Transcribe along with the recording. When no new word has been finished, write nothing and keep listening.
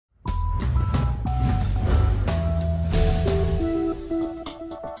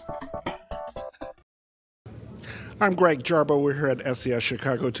I'm Greg Jarboe. We're here at SES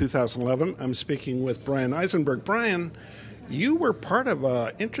Chicago 2011. I'm speaking with Bryan Eisenberg. Bryan, you were part of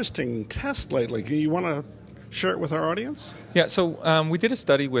an interesting test lately. You want to share it with our audience? Yeah, so we did a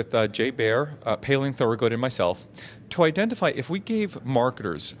study with Jay Baer, Palin Thorogood, and myself to identify if we gave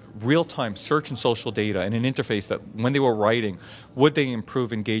marketers real-time search and social data and an interface that when they were writing, would they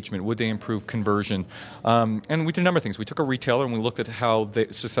improve engagement, would they improve conversion? And we did a number of things. We took a retailer and we looked at how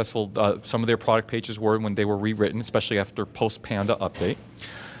successful some of their product pages were when they were rewritten, especially after post-Panda update.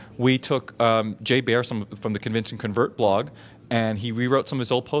 We took Jay Baer from the Convince and Convert blog, and he rewrote some of his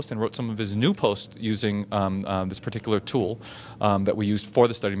old posts and wrote some of his new posts using this particular tool that we used for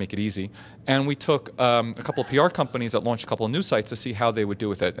the study to make it easy. And we took a couple of PR companies that launched a couple of news sites to see how they would do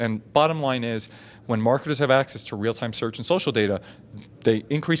with it. And bottom line is, when marketers have access to real-time search and social data, they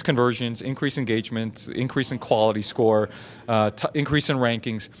increase conversions, increase engagement, increase in quality score, increase in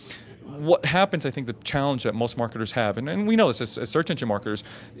rankings. What happens, I think, the challenge that most marketers have, and we know this as search engine marketers,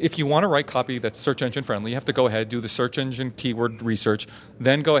 if you want to write copy that's search engine friendly, you have to go ahead, do the search engine keyword research,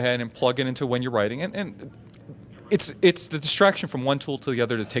 then go ahead and plug it into when you're writing. And it's the distraction from one tool to the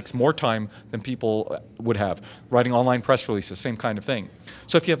other that takes more time than people would have. Writing online press releases, same kind of thing.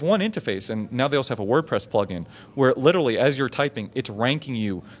 So if you have one interface, and now they also have a WordPress plugin, where literally as you're typing, it's ranking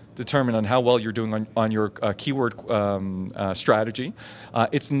you, determined on how well you're doing on your keyword strategy.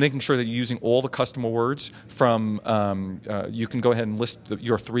 It's making sure that you're using all the customer words from, you can go ahead and list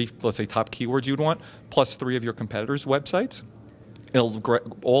your three, let's say, top keywords you'd want, plus 3 of your competitors' websites. It'll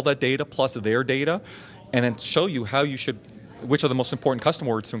all that data plus their data, and then show you how you should, which are the most important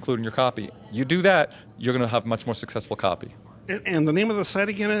customer words to include in your copy. You do that, you're going to have much more successful copy. And the name of the site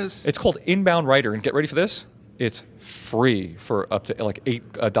again is? It's called Inbound Writer, and get ready for this. It's free for up to like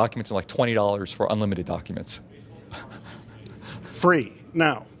 8 documents and like $20 for unlimited documents. Free.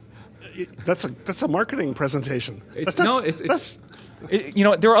 Now, that's a marketing presentation. You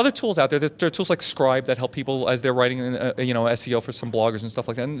know, there are other tools out there. There are tools like Scribe that help people as they're writing, SEO for some bloggers and stuff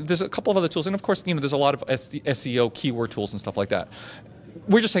like that. And there's a couple of other tools, and of course, there's a lot of SEO keyword tools and stuff like that.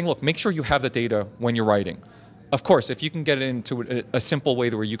 We're just saying, look, make sure you have the data when you're writing. Of course, if you can get it into a simple way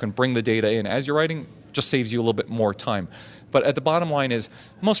where you can bring the data in as you're writing, just saves you a little bit more time. But at the bottom line is,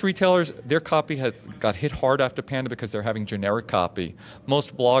 most retailers, their copy got hit hard after Panda because they're having generic copy.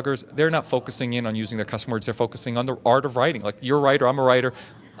 Most bloggers, they're not focusing in on using their customer words, they're focusing on the art of writing. Like, you're a writer, I'm a writer.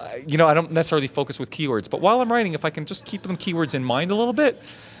 I don't necessarily focus with keywords, but while I'm writing, if I can just keep them keywords in mind a little bit,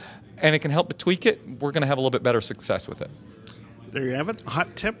 and it can help to tweak it, we're going to have a little bit better success with it. There you have it. A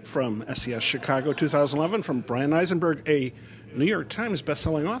hot tip from SES Chicago 2011 from Bryan Eisenberg, a New York Times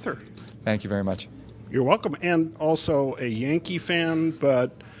bestselling author. Thank you very much. You're welcome. And also a Yankee fan,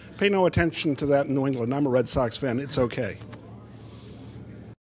 but pay no attention to that in New England. I'm a Red Sox fan. It's okay.